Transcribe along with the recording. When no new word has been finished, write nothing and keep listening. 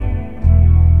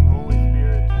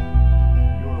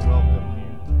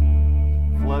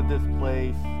this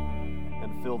place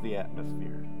and fill the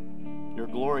atmosphere. Your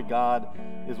glory, God,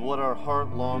 is what our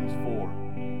heart longs for,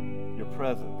 your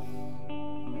presence.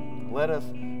 Let us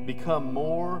become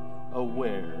more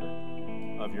aware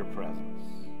of your presence,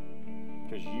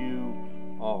 because you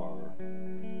are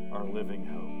our living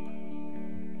hope.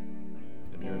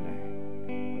 In your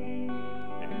name,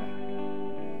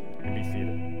 amen. You can be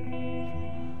seated.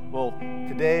 Well,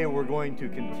 today we're going to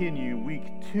continue week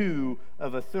 2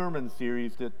 of a sermon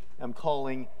series that I'm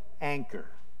calling Anchor.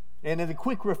 And as a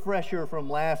quick refresher from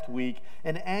last week,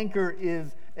 an anchor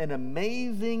is an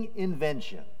amazing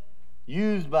invention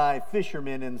used by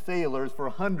fishermen and sailors for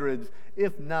hundreds,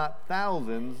 if not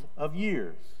thousands, of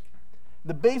years.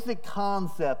 The basic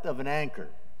concept of an anchor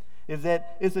is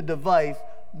that it's a device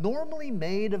normally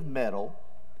made of metal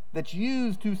that's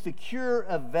used to secure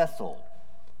a vessel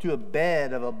to a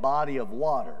bed of a body of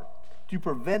water to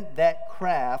prevent that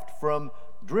craft from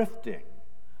drifting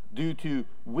due to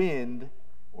wind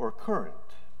or current.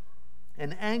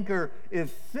 An anchor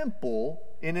is simple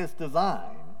in its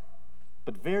design,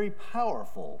 but very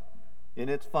powerful in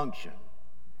its function.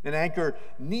 An anchor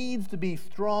needs to be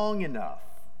strong enough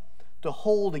to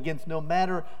hold against no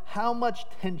matter how much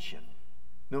tension,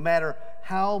 no matter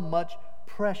how much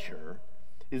pressure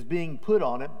is being put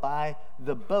on it by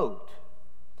the boat.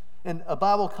 And a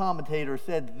Bible commentator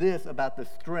said this about the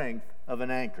strength of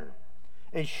an anchor.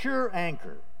 A sure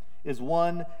anchor is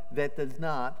one that does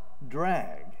not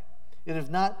drag. It is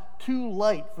not too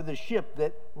light for the ship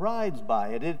that rides by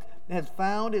it. It has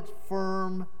found its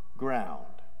firm ground.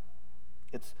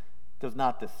 It does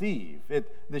not deceive.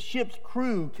 The ship's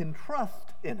crew can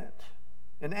trust in it.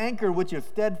 An anchor which is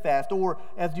steadfast, or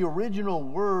as the original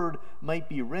word might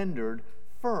be rendered,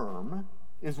 firm,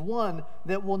 is one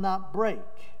that will not break,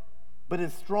 but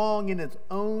is strong in its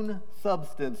own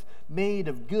substance, made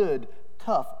of good,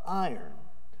 tough iron,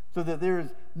 so that there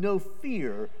is no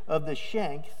fear of the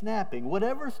shank snapping,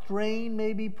 whatever strain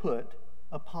may be put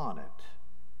upon it.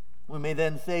 We may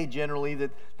then say generally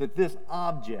that this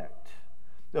object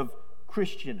of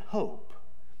Christian hope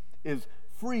is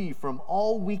free from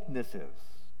all weaknesses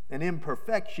and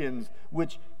imperfections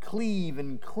which cleave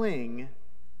and cling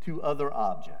to other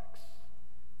objects.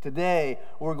 Today,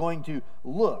 we're going to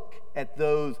look at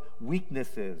those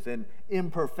weaknesses and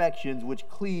imperfections which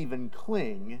cleave and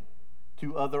cling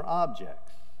to other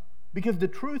objects. Because the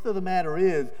truth of the matter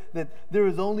is that there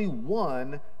is only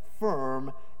one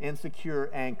firm and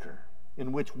secure anchor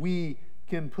in which we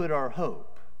can put our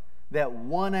hope. That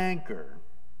one anchor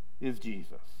is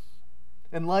Jesus.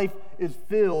 And life is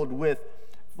filled with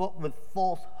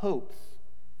false hopes,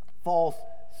 false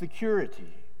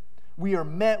security. We are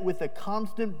met with a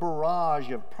constant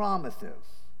barrage of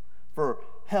promises for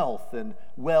health and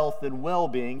wealth and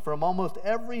well-being from almost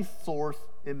every source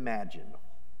imaginable.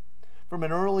 From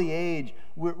an early age,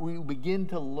 we begin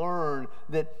to learn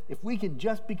that if we can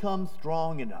just become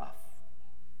strong enough,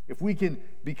 if we can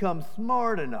become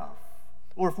smart enough,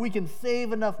 or if we can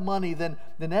save enough money, then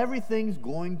everything's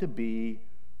going to be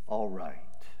all right.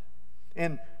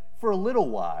 And for a little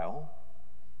while,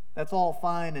 that's all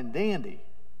fine and dandy,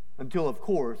 until, of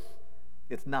course,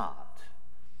 it's not.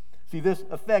 See, this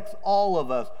affects all of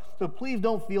us, so please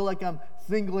don't feel like I'm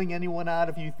singling anyone out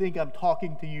if you think I'm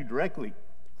talking to you directly.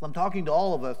 I'm talking to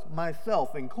all of us,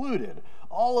 myself included.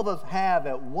 All of us have,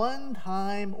 at one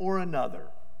time or another,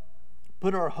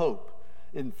 put our hope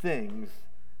in things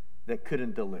that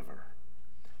couldn't deliver.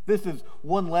 This is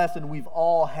one lesson we've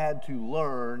all had to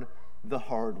learn the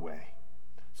hard way.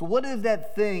 So what is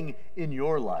that thing in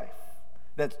your life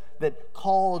that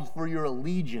calls for your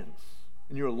allegiance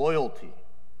and your loyalty?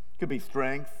 It could be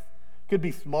strength, it could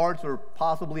be smarts, or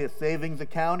possibly a savings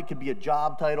account. It could be a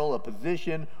job title, a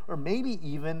position, or maybe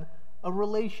even a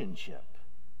relationship.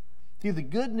 See, the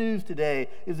good news today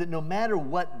is that no matter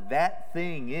what that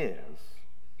thing is,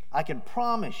 I can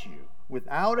promise you,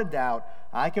 without a doubt,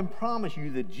 I can promise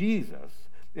you that Jesus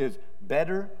is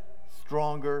better,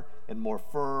 stronger, and more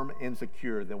firm and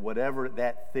secure than whatever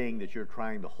that thing that you're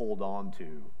trying to hold on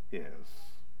to is.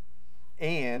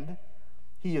 And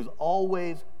he is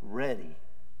always ready.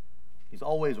 He's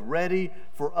always ready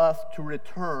for us to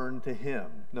return to him,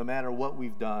 no matter what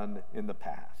we've done in the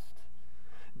past.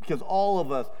 Because all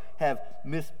of us have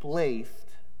misplaced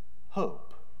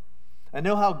hope. I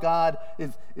know how God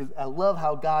I love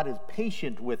how God is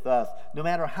patient with us, no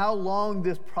matter how long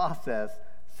this process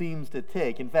seems to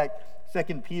take. In fact,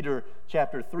 2 Peter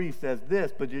chapter 3 says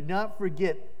this, but do not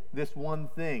forget this one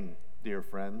thing, dear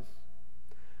friends.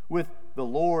 With the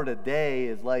Lord, a day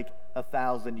is like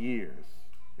 1,000 years,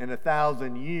 and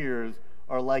 1,000 years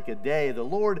are like a day. The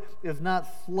Lord is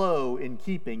not slow in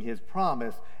keeping his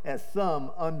promise, as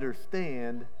some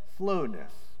understand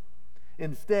slowness.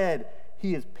 Instead,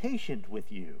 he is patient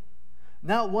with you,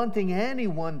 not wanting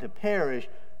anyone to perish,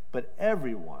 but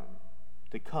everyone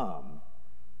to come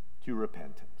to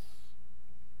repentance.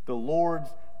 The Lord's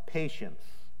patience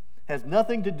has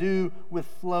nothing to do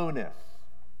with slowness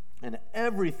and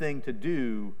everything to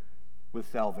do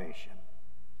with salvation.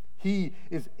 He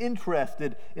is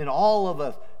interested in all of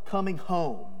us coming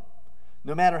home,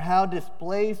 no matter how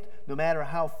displaced, no matter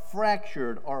how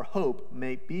fractured our hope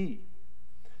may be.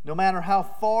 No matter how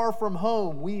far from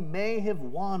home we may have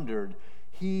wandered,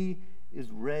 he is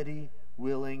ready,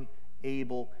 willing,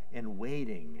 able, and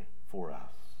waiting for us.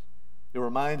 It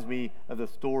reminds me of the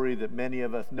story that many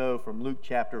of us know from Luke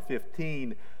chapter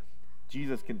 15.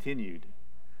 Jesus continued,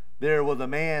 "There was a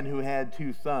man who had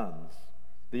 2 sons.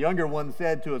 The younger one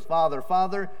said to his father,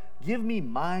 'Father, give me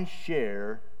my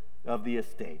share of the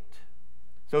estate.'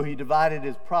 So he divided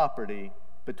his property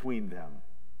between them.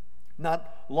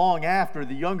 Not long after,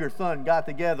 the younger son got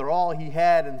together all he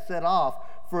had and set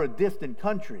off for a distant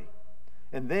country,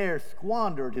 and there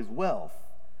squandered his wealth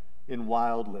in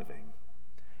wild living.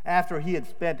 After he had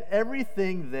spent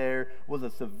everything, there was a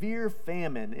severe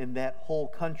famine in that whole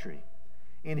country,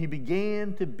 and he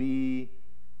began to be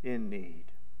in need.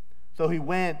 So he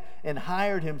went and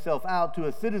hired himself out to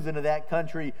a citizen of that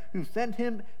country, who sent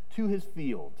him to his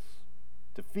fields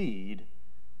to feed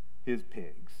his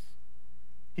pigs.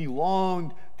 He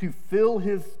longed to fill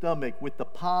his stomach with the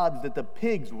pods that the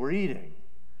pigs were eating,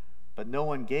 but no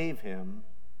one gave him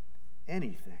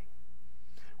anything.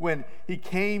 When he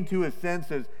came to his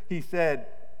senses, he said,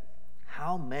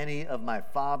 'How many of my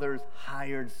father's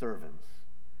hired servants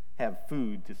have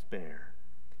food to spare?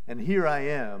 And here I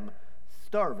am,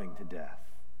 starving to death.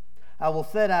 I will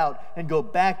set out and go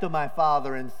back to my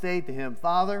father and say to him,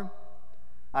 Father,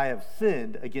 I have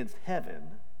sinned against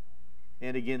heaven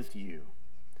and against you.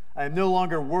 I am no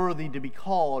longer worthy to be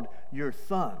called your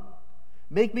son.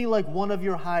 Make me like one of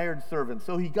your hired servants.'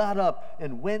 So he got up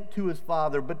and went to his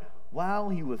father, but while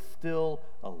he was still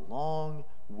a long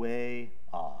way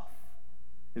off,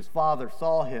 his father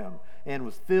saw him and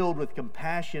was filled with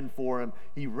compassion for him.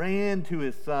 He ran to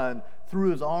his son,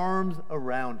 threw his arms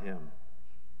around him,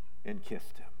 and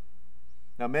kissed him."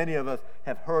 Now, many of us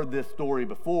have heard this story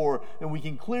before, and we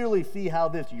can clearly see how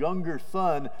this younger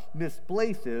son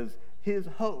misplaces his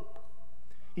hope.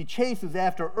 He chases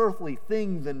after earthly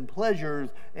things and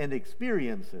pleasures and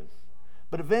experiences,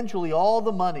 but eventually all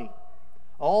the money,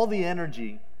 all the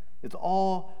energy, it's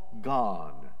all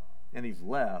gone, and he's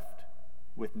left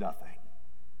with nothing.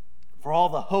 For all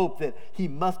the hope that he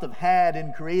must have had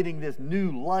in creating this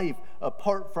new life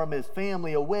apart from his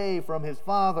family, away from his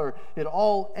father, it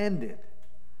all ended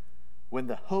when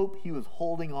the hope he was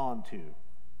holding on to,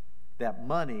 that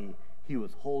money he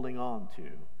was holding on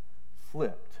to,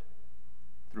 slipped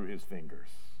through his fingers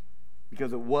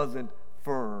because it wasn't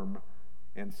firm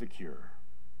and secure.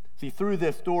 See, through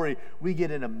this story, we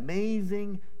get an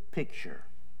amazing picture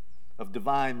of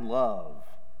divine love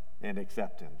and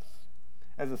acceptance.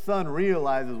 As the son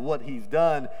realizes what he's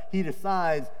done, he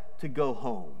decides to go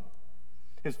home.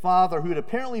 His father, who had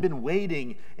apparently been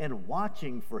waiting and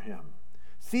watching for him,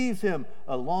 sees him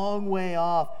a long way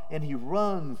off, and he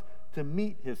runs to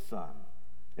meet his son.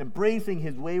 Embracing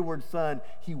his wayward son,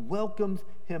 he welcomes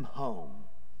him home.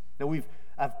 Now,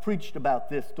 I've preached about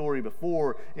this story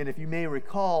before, and if you may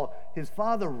recall, his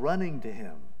father running to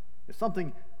him is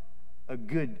something a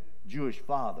good Jewish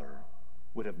father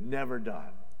would have never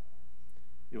done.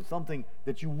 It was something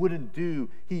that you wouldn't do.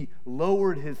 He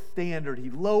lowered his standard. He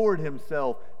lowered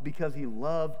himself because he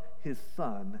loved his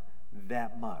son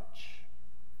that much.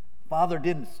 Father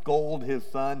didn't scold his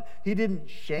son. He didn't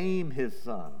shame his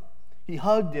son. He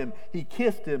hugged him, he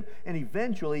kissed him, and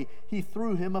eventually he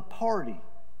threw him a party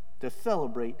to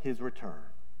celebrate his return.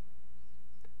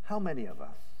 How many of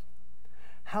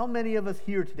us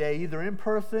here today, either in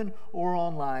person or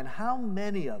online, how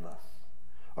many of us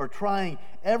are trying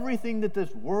everything that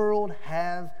this world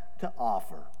has to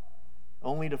offer,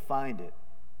 only to find it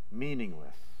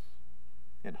meaningless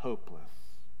and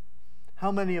hopeless?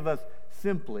 How many of us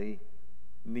simply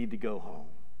need to go home?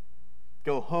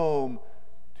 Go home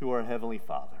to our Heavenly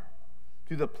Father,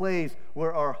 to the place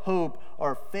where our hope,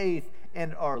 our faith,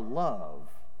 and our love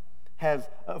has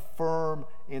a firm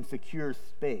and secure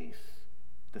space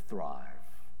to thrive.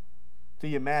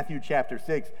 See, in Matthew chapter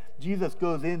 6, Jesus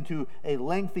goes into a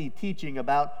lengthy teaching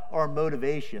about our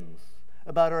motivations,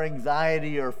 about our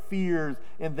anxiety, our fears,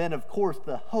 and then, of course,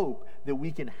 the hope that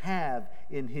we can have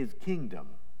in his kingdom.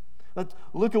 Let's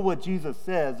look at what Jesus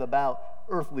says about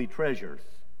earthly treasures.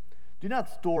 Do not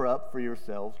store up for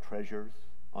yourselves treasures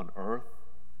on earth,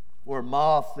 where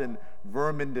moths and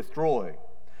vermin destroy,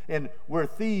 and where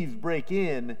thieves break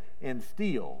in and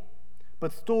steal.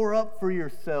 But store up for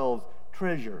yourselves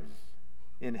treasures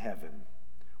in heaven,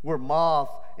 where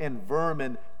moths and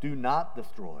vermin do not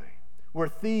destroy, where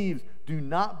thieves do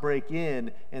not break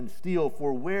in and steal.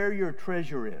 For where your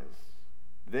treasure is,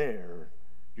 there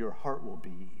your heart will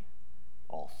be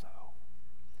also.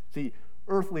 See,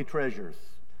 earthly treasures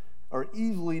are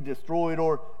easily destroyed,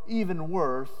 or even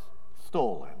worse,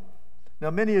 stolen. Now,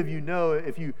 many of you know,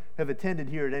 if you have attended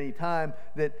here at any time,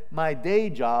 that my day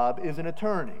job is an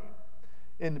attorney.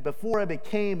 And before I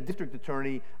became a district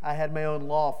attorney, I had my own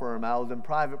law firm. I was in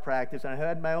private practice, and I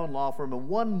had my own law firm. And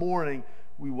one morning,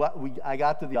 I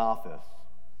got to the office,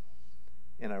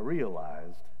 and I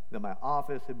realized that my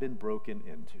office had been broken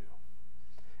into.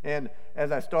 And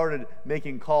as I started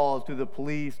making calls to the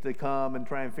police to come and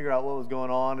try and figure out what was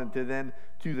going on, and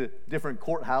to the different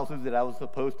courthouses that I was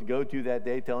supposed to go to that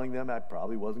day, telling them I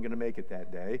probably wasn't going to make it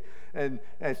that day, and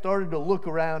I started to look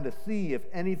around to see if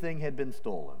anything had been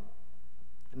stolen.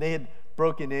 And they had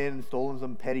broken in and stolen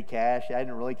some petty cash. I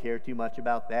didn't really care too much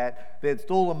about that. They had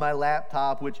stolen my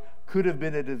laptop, which could have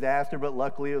been a disaster, but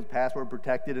luckily it was password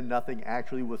protected and nothing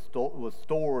actually was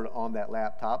stored on that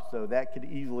laptop, so that could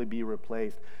easily be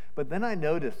replaced. But then I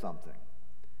noticed something.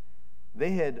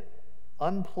 They had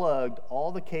unplugged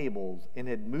all the cables and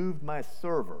had moved my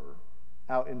server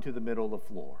out into the middle of the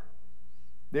floor.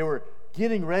 They were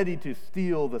getting ready to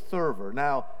steal the server.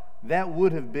 Now, that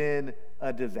would have been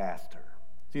a disaster.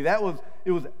 See,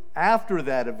 it was after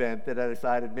that event that I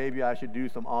decided maybe I should do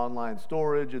some online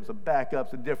storage and some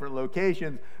backups in different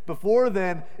locations. Before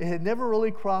then, it had never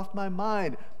really crossed my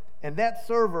mind. And that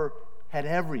server had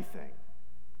everything.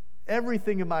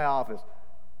 Everything in my office.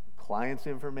 Clients'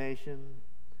 information.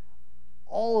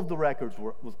 All of the records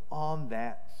was on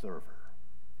that server.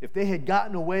 If they had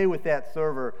gotten away with that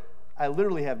server, I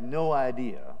literally have no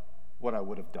idea what I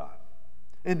would have done.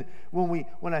 And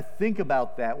when I think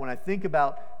about that, when I think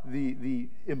about the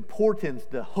importance,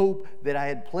 the hope that I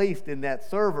had placed in that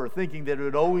server, thinking that it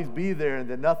would always be there and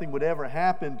that nothing would ever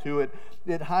happen to it,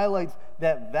 it highlights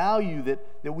that value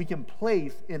that we can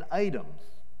place in items,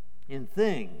 in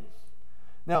things.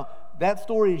 Now, that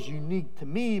story is unique to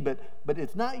me, but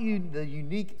it's not the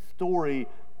unique story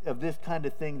of this kind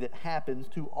of thing that happens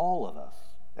to all of us.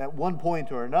 At one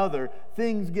point or another,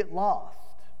 things get lost,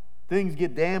 things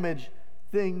get damaged,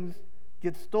 things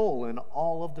get stolen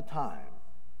all of the time.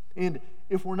 And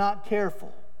if we're not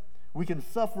careful, we can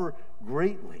suffer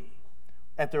greatly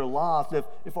at their loss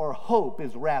if our hope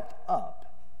is wrapped up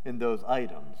in those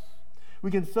items. We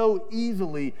can so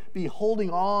easily be holding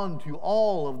on to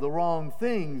all of the wrong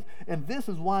things, and this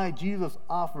is why Jesus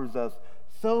offers us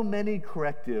so many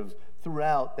correctives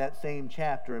throughout that same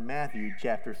chapter in Matthew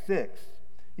chapter 6.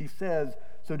 He says,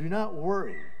 "So do not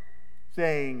worry,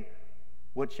 saying,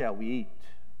 'What shall we eat?'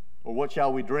 Or 'What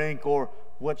shall we drink?' Or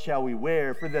 'What shall we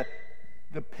wear?' For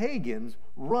the pagans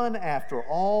run after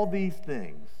all these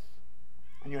things,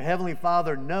 and your heavenly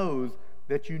Father knows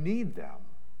that you need them.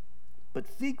 But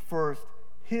seek first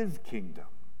His kingdom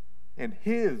and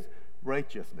His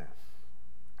righteousness,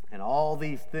 and all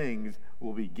these things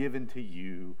will be given to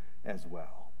you as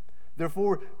well.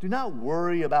 Therefore, do not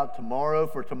worry about tomorrow,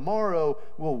 for tomorrow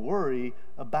will worry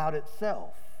about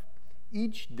itself.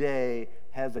 Each day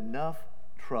has enough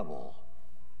trouble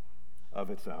of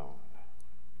its own."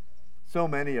 So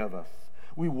many of us,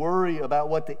 we worry about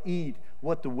what to eat,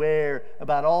 what to wear,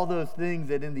 about all those things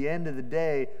that in the end of the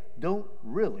day don't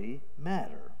really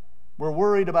matter. We're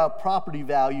worried about property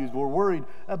values. We're worried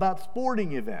about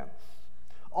sporting events.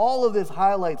 All of this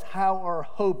highlights how our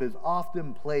hope is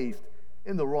often placed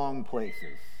in the wrong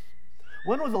places.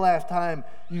 When was the last time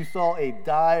you saw a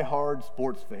die-hard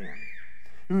sports fan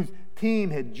whose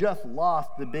team had just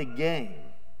lost the big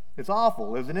game? It's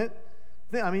awful, isn't it?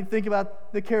 Think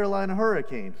about the Carolina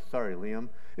Hurricanes. Sorry, Liam.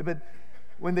 But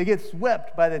when they get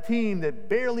swept by the team that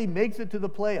barely makes it to the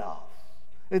playoffs,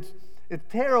 it's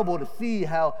terrible to see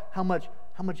how much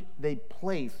they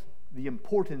place, the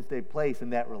importance they place in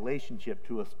that relationship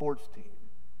to a sports team.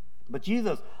 But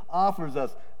Jesus offers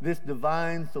us this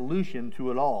divine solution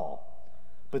to it all.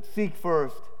 But seek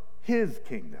first His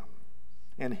kingdom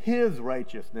and His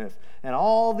righteousness, and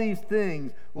all these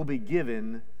things will be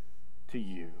given to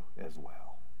you as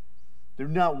well. Do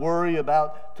not worry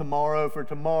about tomorrow, for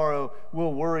tomorrow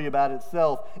will worry about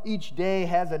itself. Each day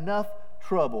has enough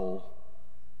trouble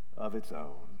of its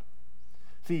own.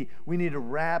 See, we need to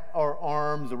wrap our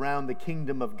arms around the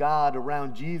kingdom of God,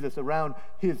 around Jesus, around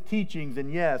His teachings,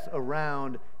 and yes,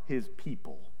 around His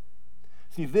people.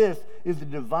 See, this is the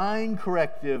divine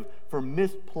corrective for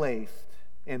misplaced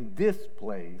and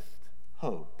displaced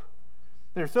hope.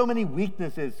 There are so many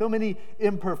weaknesses, so many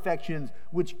imperfections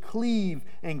which cleave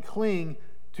and cling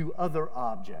to other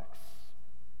objects.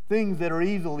 Things that are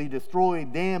easily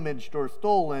destroyed, damaged, or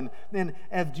stolen. And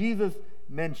as Jesus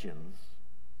mentions,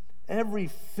 every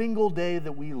single day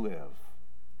that we live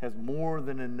has more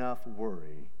than enough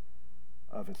worry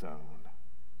of its own.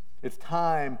 It's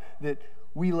time that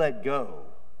we let go.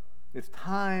 It's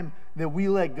time that we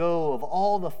let go of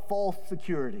all the false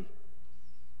security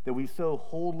that we so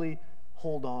tightly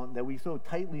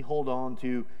hold on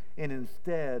to, and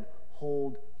instead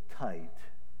hold tight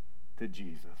to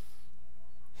Jesus.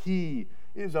 He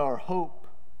is our hope.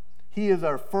 He is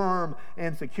our firm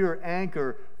and secure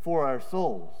anchor for our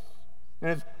souls.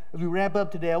 And as we wrap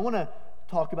up today, I want to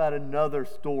talk about another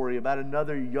story, about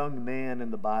another young man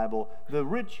in the Bible, the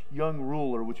rich young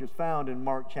ruler, which is found in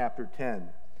Mark chapter 10.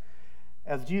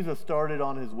 As Jesus started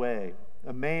on his way,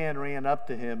 a man ran up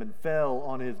to him and fell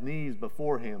on his knees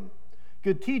before him.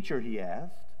 "Good teacher," he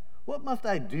asked, "what must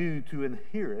I do to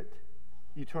inherit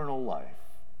eternal life?"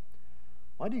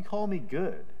 "Why do you call me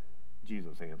good?"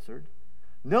 Jesus answered.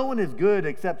 "No one is good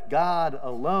except God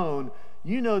alone.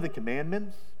 You know the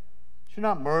commandments. You shall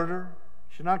not murder.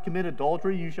 You shall not commit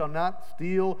adultery. You shall not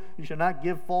steal. You shall not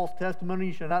give false testimony.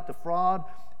 You shall not defraud.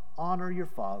 Honor your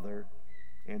father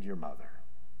and your mother."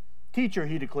 "Teacher,"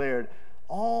 he declared,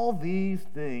 "all these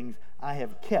things I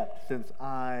have kept since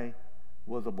I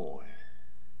was a boy."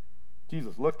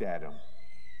 Jesus looked at him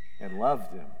and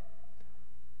loved him.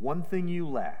 "One thing you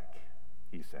lack,"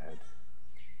 he said.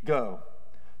 "Go,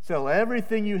 sell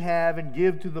everything you have and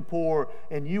give to the poor,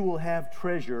 and you will have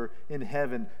treasure in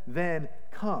heaven. Then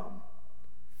come,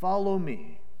 follow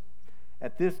me."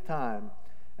 At this,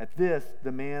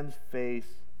 the man's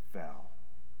face fell.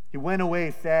 He went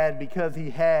away sad because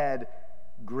he had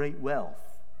great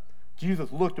wealth.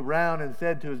 Jesus looked around and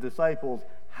said to his disciples,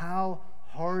 "How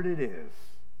hard it is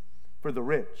for the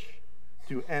rich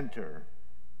to enter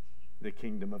the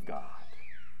kingdom of God."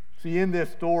 See, in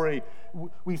this story,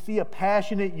 we see a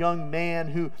passionate young man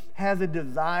who has a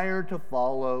desire to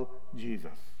follow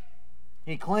Jesus.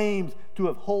 He claims to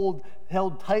have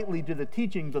held tightly to the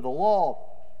teachings of the law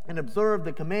and observed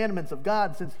the commandments of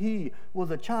God since he was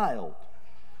a child.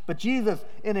 But Jesus,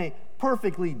 in a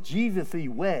perfectly Jesus-y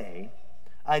way,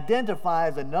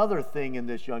 identifies another thing in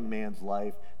this young man's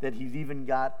life that he's even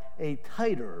got a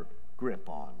tighter grip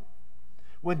on.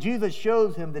 When Jesus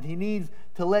shows him that he needs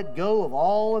to let go of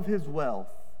all of his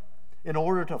wealth in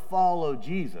order to follow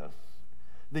Jesus,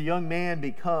 the young man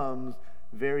becomes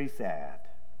very sad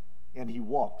and he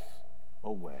walks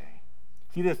away.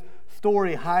 See, this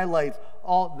story highlights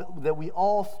all that we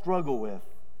all struggle with.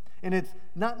 And it's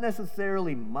not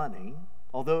necessarily money,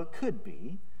 although it could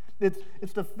be.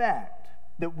 It's the fact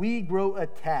that we grow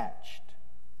attached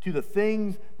to the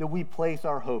things that we place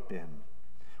our hope in.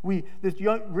 This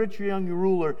rich young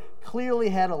ruler clearly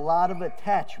had a lot of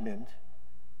attachment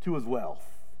to his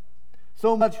wealth.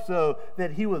 So much so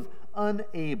that he was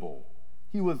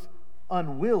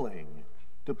unwilling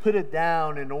to put it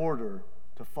down in order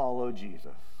to follow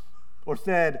Jesus. Or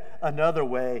said another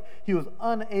way, he was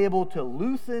unable to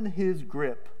loosen his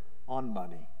grip on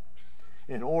money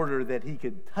in order that he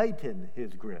could tighten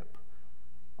his grip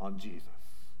on Jesus.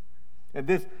 And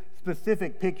this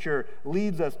specific picture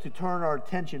leads us to turn our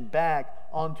attention back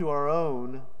onto our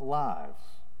own lives.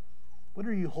 What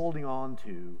are you holding on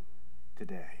to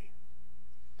today?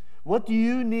 What do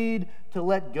you need to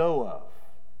let go of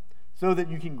so that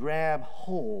you can grab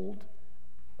hold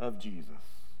of Jesus?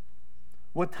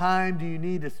 What time do you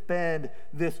need to spend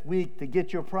this week to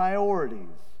get your priorities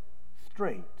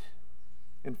straight?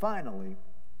 And finally,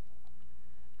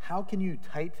 how can you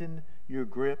tighten your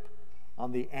grip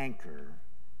on the anchor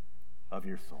of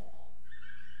your soul?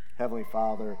 Heavenly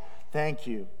Father, thank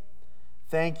you.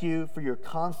 Thank you for your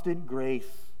constant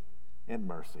grace and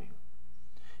mercy.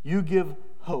 You give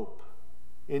hope,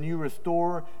 and you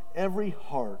restore every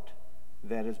heart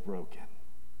that is broken.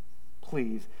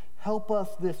 Please help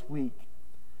us this week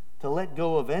to let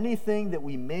go of anything that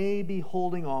we may be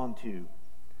holding on to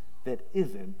that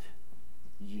isn't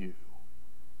you.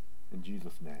 In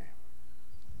Jesus' name,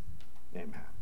 amen.